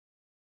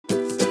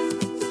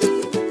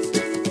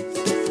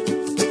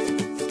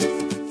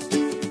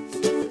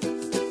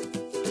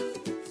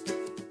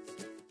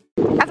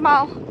the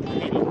mall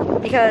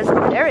because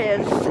there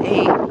is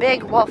a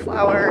big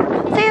wallflower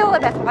sale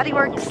at Bath & Body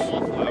Works.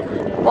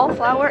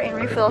 Wallflower and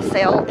refill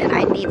sale, and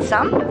I need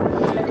some.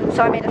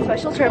 So I made a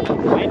special trip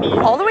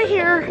all the way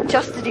here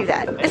just to do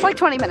that. It's like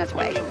 20 minutes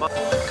away.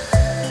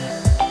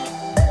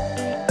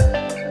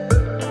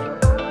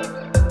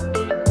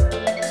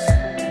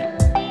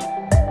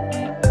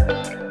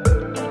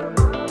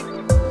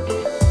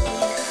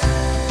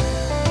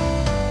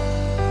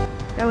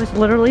 That was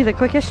literally the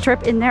quickest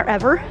trip in there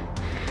ever.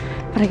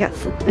 But I got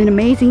an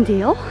amazing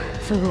deal,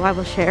 so I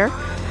will share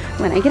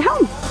when I get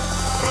home.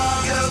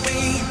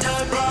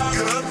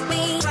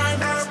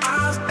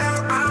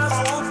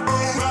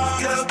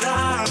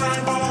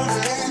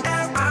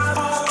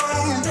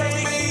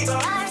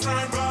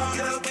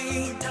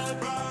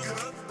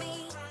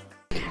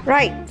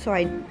 Right, so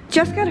I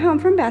just got home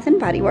from Bath &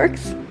 Body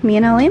Works, me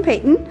and Ellie and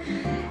Peyton,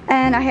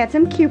 and I had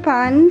some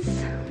coupons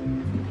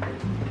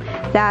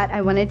that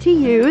I wanted to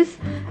use.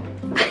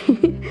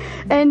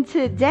 And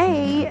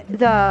today,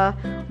 the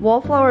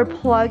wallflower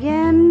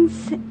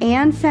plugins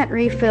and scent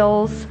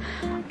refills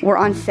were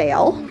on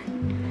sale.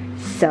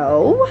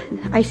 So,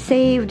 I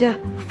saved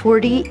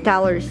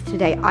 $40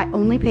 today. I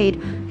only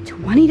paid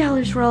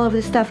 $20 for all of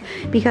this stuff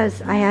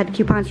because I had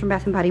coupons from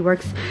Bath & Body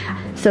Works.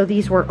 So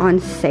these were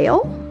on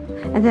sale.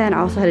 And then I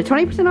also had a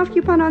 20% off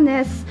coupon on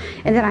this.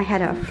 And then I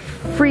had a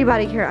free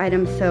body care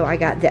item, so I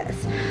got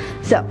this.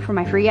 So for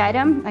my free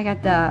item, I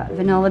got the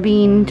Vanilla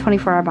Bean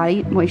 24-hour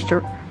body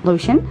moisture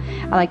lotion.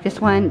 I like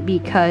this one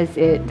because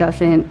it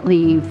doesn't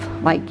leave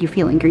like you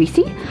feeling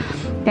greasy.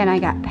 Then I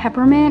got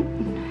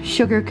peppermint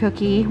sugar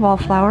cookie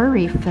wallflower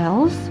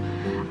refills.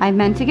 I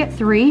meant to get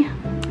 3,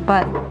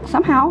 but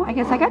somehow I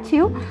guess I got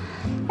 2.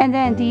 And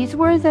then these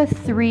were the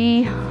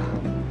 3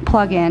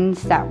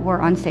 plugins that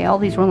were on sale.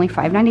 These were only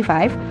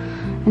 $5.95,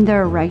 and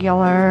they're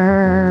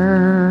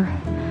regular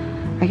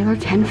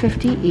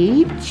 $10.50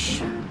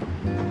 each.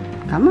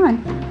 Come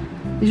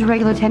on, these are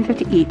regular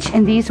 $10.50 each,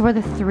 and these were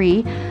the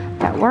 3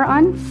 that were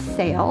on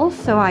sale.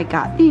 So I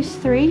got these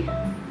 3.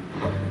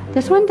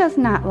 This one does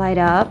not light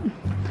up,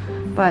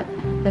 but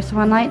this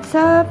one lights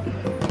up,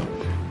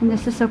 and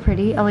this is so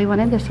pretty. Ellie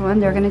wanted this one.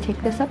 They're gonna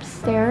take this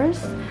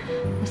upstairs.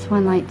 This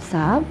one lights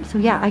up. So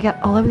yeah, I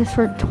got all of this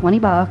for 20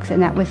 bucks,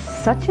 and that was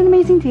such an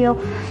amazing deal.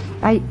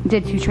 I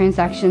did 2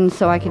 transactions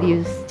so I could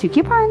use 2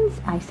 coupons.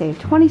 I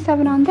saved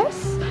 $27 on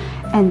this,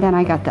 and then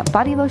I got the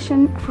body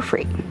lotion for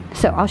free.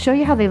 So I'll show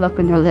you how they look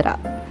when they're lit up.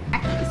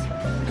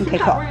 Okay,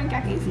 cool.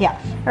 Yeah.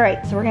 All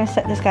right, so we're gonna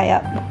set this guy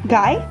up.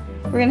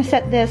 We're gonna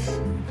set this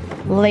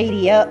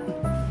lady up.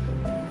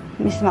 Let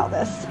me smell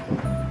this.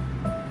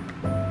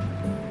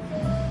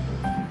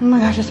 Oh my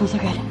gosh, it smells so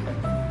good.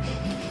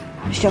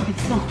 I was joking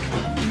still.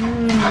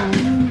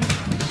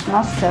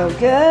 Smells so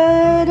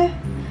good.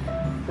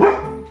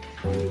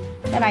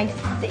 And I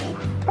see.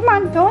 Come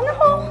on, go in the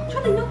hole.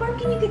 Charlie, no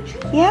barking, you get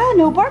treat. Yeah,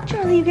 no bark,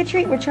 Charlie, you get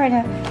treat. We're trying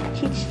to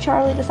teach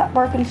Charlie to stop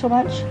barking so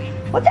much.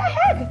 What the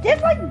heck?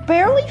 This like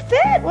barely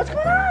fit. What's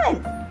going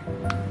on?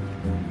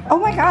 Oh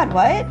my God,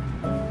 what?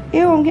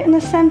 Ew, I'm getting the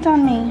scent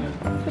on me.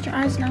 Touch your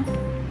eyes now.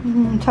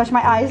 Touch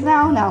my eyes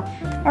now? No.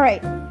 All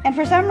right, and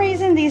for some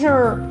reason, these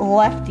are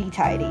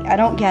lefty-tighty. I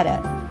don't get it.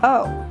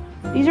 Oh,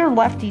 these are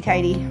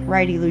lefty-tighty,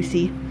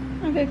 righty-loosey.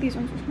 I feel like these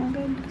ones will smell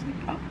good.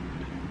 Like,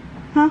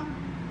 Huh?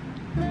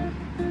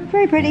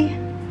 Very pretty.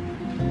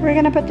 We're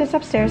gonna put this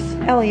upstairs.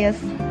 Ellie is.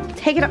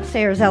 Take it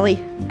upstairs, Ellie.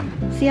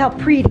 See how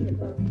pretty it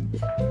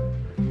looks.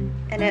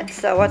 And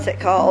it's, what's it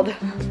called?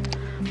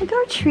 Look at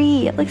our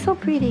tree. It looks so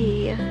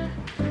pretty.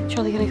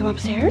 Charlie gonna come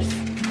upstairs?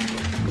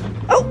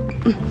 Oh!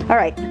 All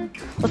right.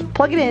 Let's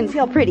plug it in. See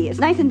how pretty. It's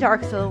nice and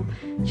dark, so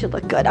it should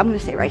look good. I'm gonna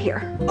stay right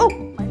here. Oh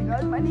my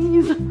God, my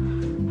knees.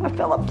 I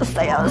fell up the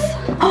stairs.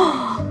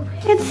 Oh,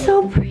 it's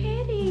so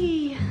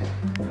pretty.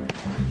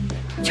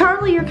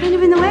 Charlie, you're kind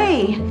of in the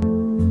way.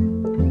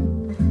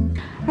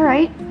 All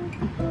right,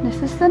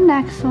 this is the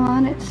next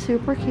one. It's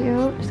super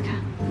cute. It's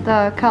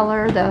the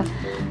color, oh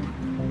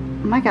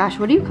my gosh,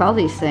 what do you call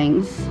these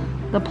things?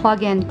 The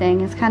plug-in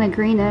thing is kind of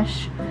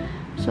greenish,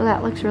 so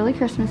that looks really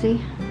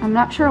Christmassy. I'm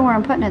not sure where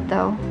I'm putting it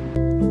though.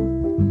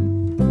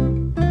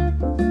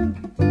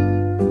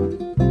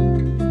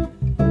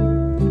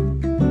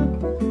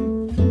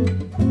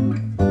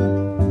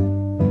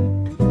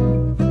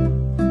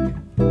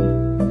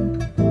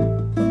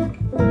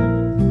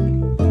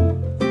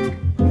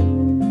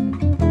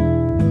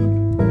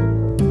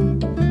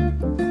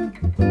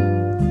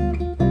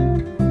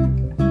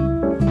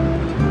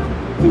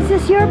 Is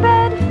this your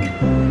bed?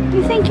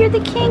 You think you're the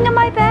king of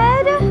my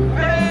bed?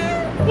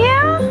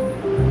 Yeah?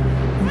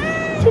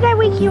 Did I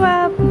wake you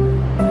up?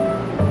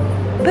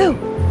 Boo.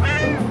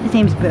 His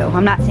name's Boo.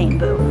 I'm not saying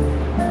Boo.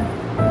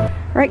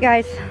 Alright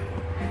guys,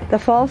 the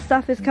fall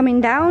stuff is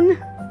coming down.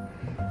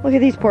 Look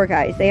at these poor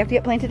guys. They have to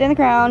get planted in the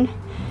ground.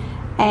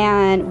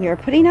 And we are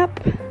putting up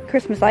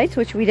Christmas lights,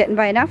 which we didn't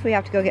buy enough. We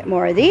have to go get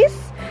more of these.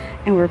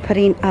 And we're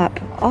putting up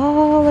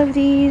all of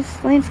these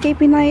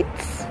landscaping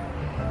lights.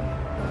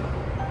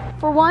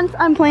 For once,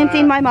 I'm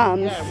planting my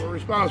mom's. Yeah, we're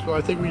responsible. I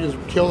think we just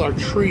killed our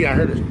tree. I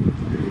heard it.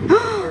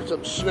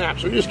 some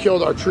snaps. We just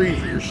killed our tree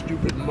for your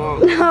stupid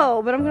mom.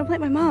 No, but I'm gonna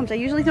plant my mom's. I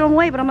usually throw them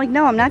away, but I'm like,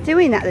 no, I'm not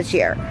doing that this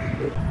year.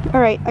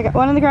 All right, I got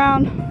one on the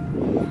ground.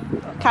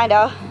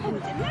 Kinda.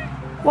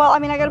 Well, I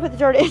mean, I gotta put the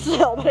dirt in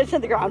still, but it's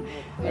in the ground.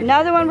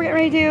 Another one we're getting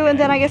ready to do, and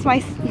then I guess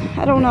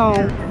I don't know.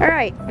 All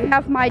right, I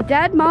have my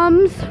dead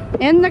mums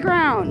in the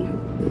ground.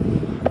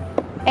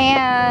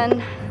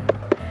 And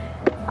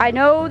I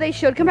know they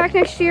should come back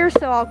next year,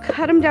 so I'll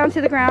cut them down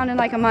to the ground in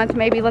like a month,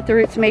 maybe let the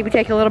roots maybe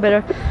take a little bit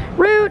of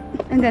root,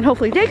 and then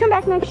hopefully they come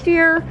back next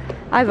year.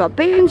 I have a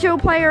banjo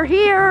player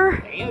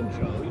here.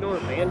 Banjo? You know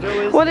what a banjo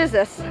is? What is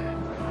this?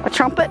 A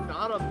trumpet?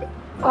 Not a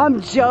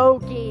I'm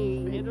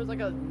joking. banjo's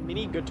like a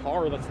mini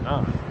guitar that's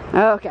not.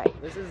 Okay.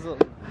 This is a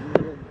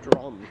little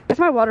drum. That's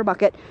my water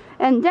bucket.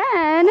 And then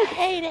I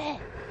hate it.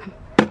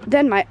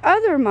 Then my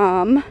other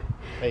mom.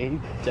 They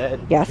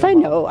dead. Yes, I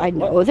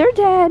know they're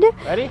dead.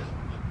 Ready?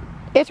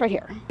 It's right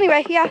here.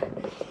 Anyway, yeah.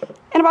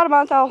 In about a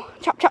month, I'll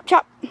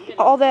chop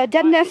all the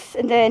deadness,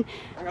 and then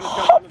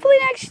hopefully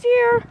next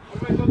year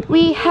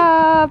we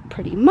have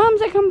pretty mums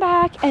that come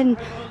back, and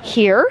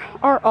here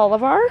are all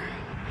of our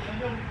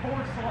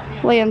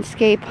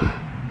landscape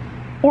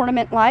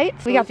ornament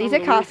lights. We got these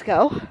at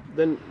Costco.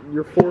 Then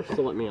you're forced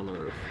to let me on the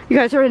roof. You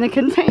guys are in the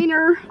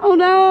container. Oh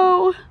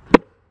no.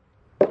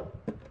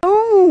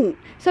 Oh.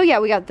 So yeah,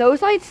 we got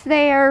those lights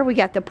there. We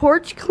got the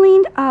porch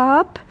cleaned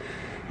up,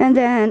 and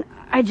then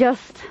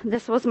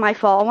this was my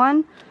fall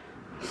one,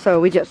 so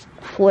we just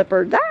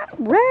flippered that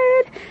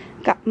red.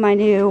 Got my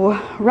new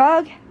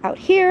rug out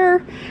here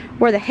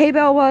where the hay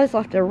bale was,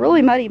 left a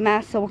really muddy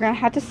mess, so we're gonna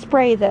have to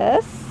spray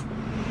this.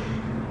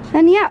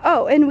 And yeah,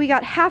 oh, and we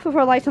got half of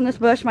our lights on this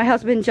bush. My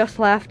husband just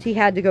left, he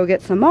had to go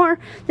get some more.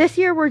 This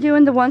year we're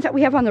doing the ones that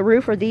we have on the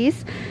roof, or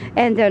these,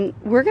 and then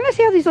we're gonna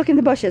see how these look in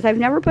the bushes. I've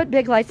never put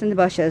big lights in the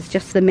bushes,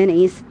 just the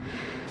minis.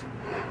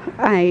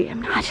 I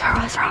am not sure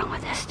what's wrong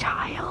with this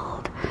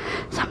child.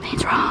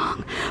 Something's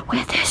wrong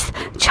with this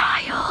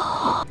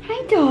child.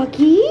 Hi,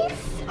 doggies.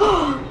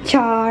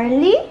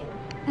 Charlie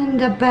and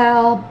the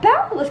Bell.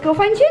 Let's go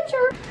find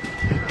Ginger.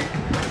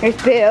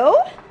 There's Bill.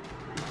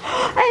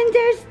 And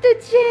there's the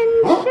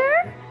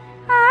Ginger.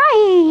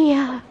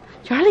 Hi.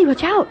 Charlie,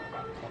 watch out.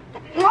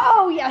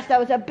 Oh, yes, that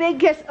was a big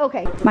kiss.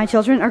 Okay. My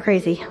children are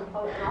crazy.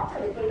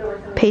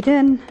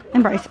 Peyton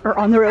and Bryce are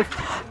on the roof.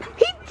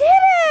 He did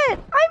it.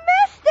 I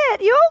missed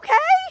it. You okay?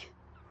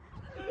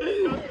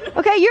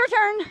 Okay, your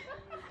turn.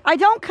 I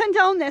don't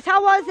condone this.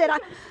 How was it?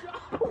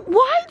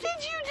 Why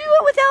did you do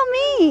it without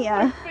me?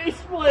 My face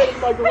split.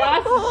 My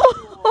glasses.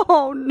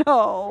 Oh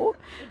no.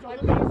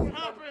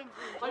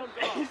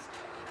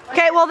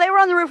 Okay, well, they were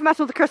on the roof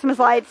messing with the Christmas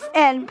lights,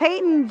 and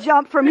Peyton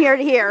jumped from here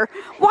to here.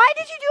 Why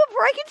did you do it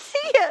before I could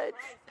see it?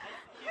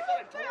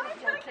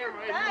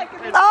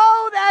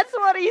 Oh, that's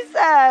what he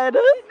said.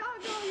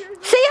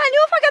 See, I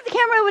knew if I got the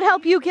camera, it would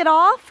help you get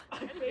off.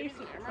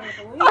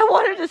 I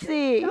wanted to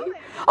see. All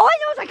I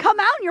know is I come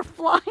out and you're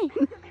flying.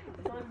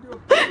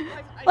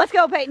 Let's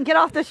go, Peyton. Get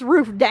off this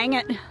roof, dang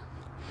it.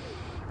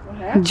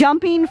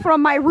 Jumping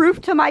from my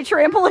roof to my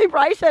trampoline.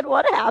 Bryce said,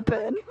 what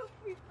happened?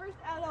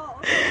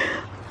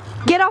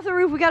 Get off the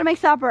roof. We got to make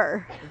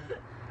supper.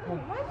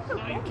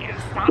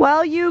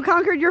 Well, you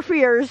conquered your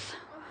fears.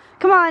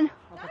 Come on.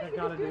 And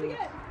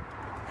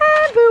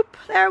boop.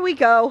 There we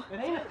go. It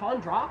ain't a fun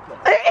drop, though.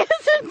 It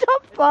isn't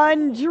a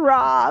fun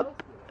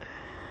drop.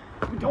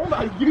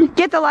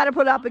 Get the ladder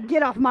put up and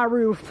get off my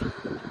roof.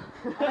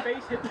 My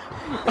face hit.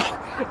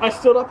 I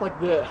stood up like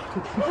this.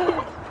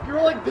 You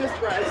were like this,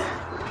 Bryce.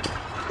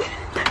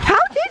 How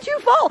did you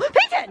fall?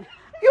 Peyton!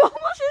 You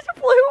almost just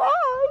flew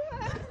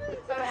off.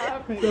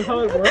 That's how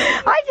it works.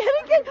 I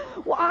didn't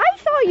get. Well, I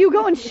saw you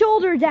going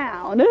shoulder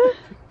down.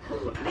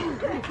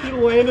 He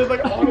landed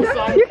like on the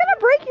side. You're gonna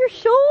break your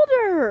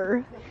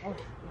shoulder.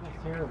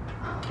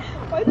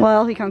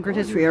 Well, he conquered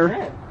his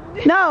fear.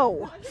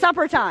 No,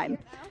 supper time.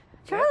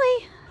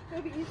 Charlie.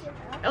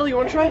 Ellie, you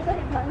want to try?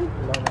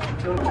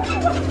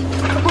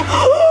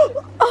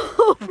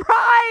 Oh,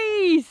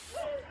 Bryce!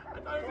 I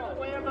thought you were going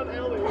to land on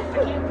Ellie. I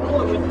can't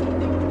pull it with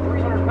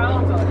 300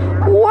 pounds on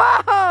here.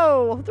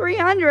 Whoa!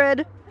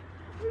 300.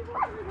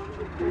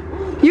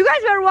 You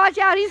guys better watch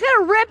out. He's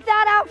gonna rip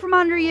that out from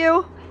under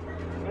you.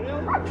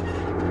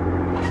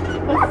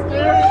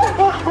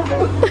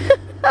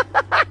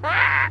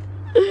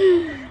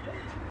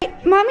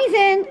 Mommy's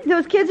in.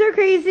 Those kids are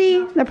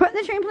crazy. They're putting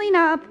the trampoline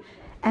up.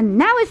 And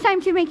now it's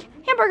time to make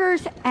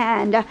hamburgers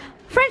and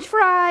French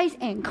fries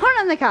and corn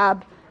on the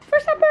cob for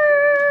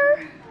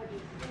supper.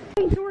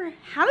 So we're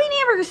having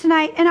hamburgers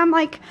tonight, and I'm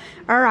like,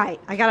 all right,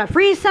 I gotta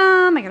freeze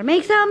some, I gotta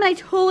make some, and I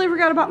totally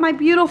forgot about my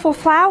beautiful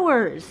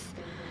flowers.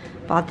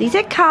 Bought these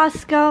at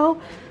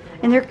Costco,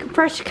 and they're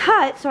fresh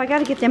cut, so I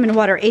gotta get them in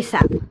water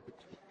ASAP.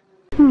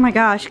 Oh my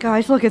gosh,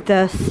 guys, look at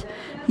this.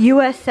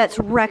 US sets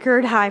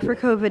record high for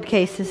COVID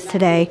cases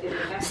today.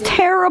 It's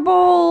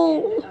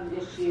terrible.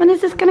 When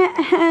is this gonna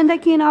end? I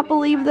cannot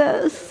believe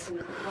this.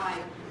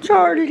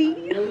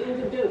 Charlie.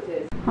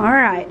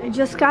 Alright, I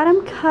just got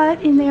them cut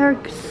and they're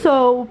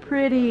so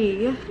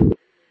pretty.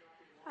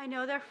 I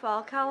know they're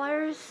fall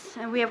colors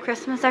and we have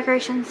Christmas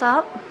decorations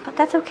up, but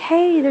that's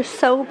okay. They're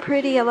so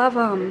pretty. I love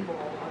them.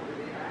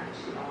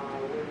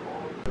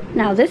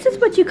 Now this is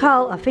what you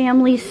call a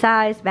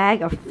family-sized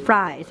bag of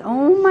fries.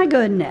 Oh my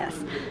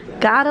goodness.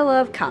 Gotta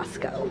love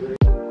Costco.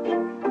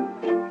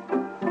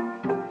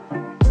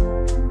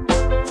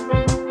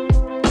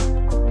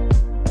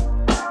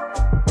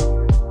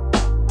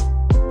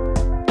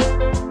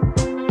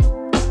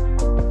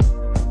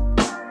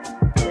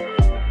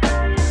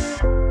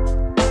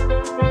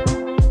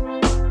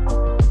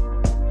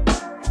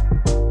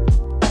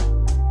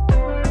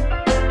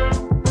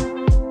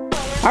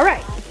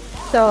 Alright,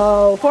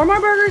 so 4 more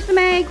burgers to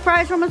make,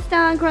 fries are almost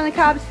done, corn on the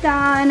cob's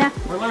done.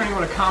 We're learning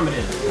what a comet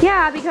is.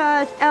 Yeah,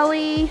 because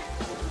Ellie,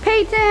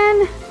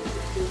 Peyton,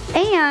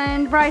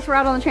 and Bryce were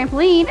out on the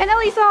trampoline, and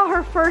Ellie saw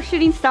her first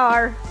shooting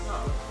star.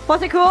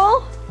 Was it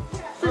cool?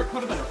 Sure,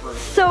 could have been her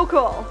first. So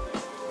cool.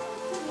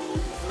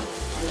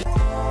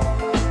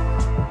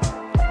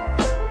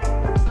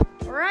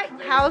 Alright,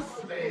 how's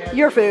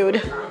your food?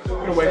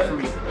 Get away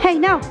from me. Hey,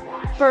 no.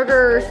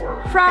 Burgers,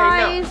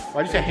 fries. Hey, no.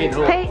 Why'd you say hey,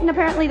 no? Peyton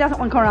apparently doesn't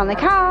want corn on the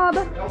cob.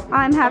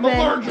 I'm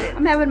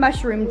having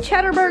mushroom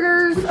cheddar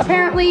burgers,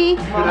 apparently.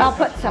 I'll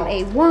put some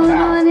A1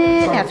 on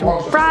it, have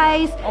some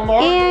fries,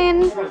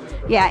 and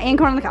yeah, and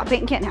corn on the cob.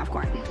 Peyton can't have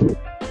corn.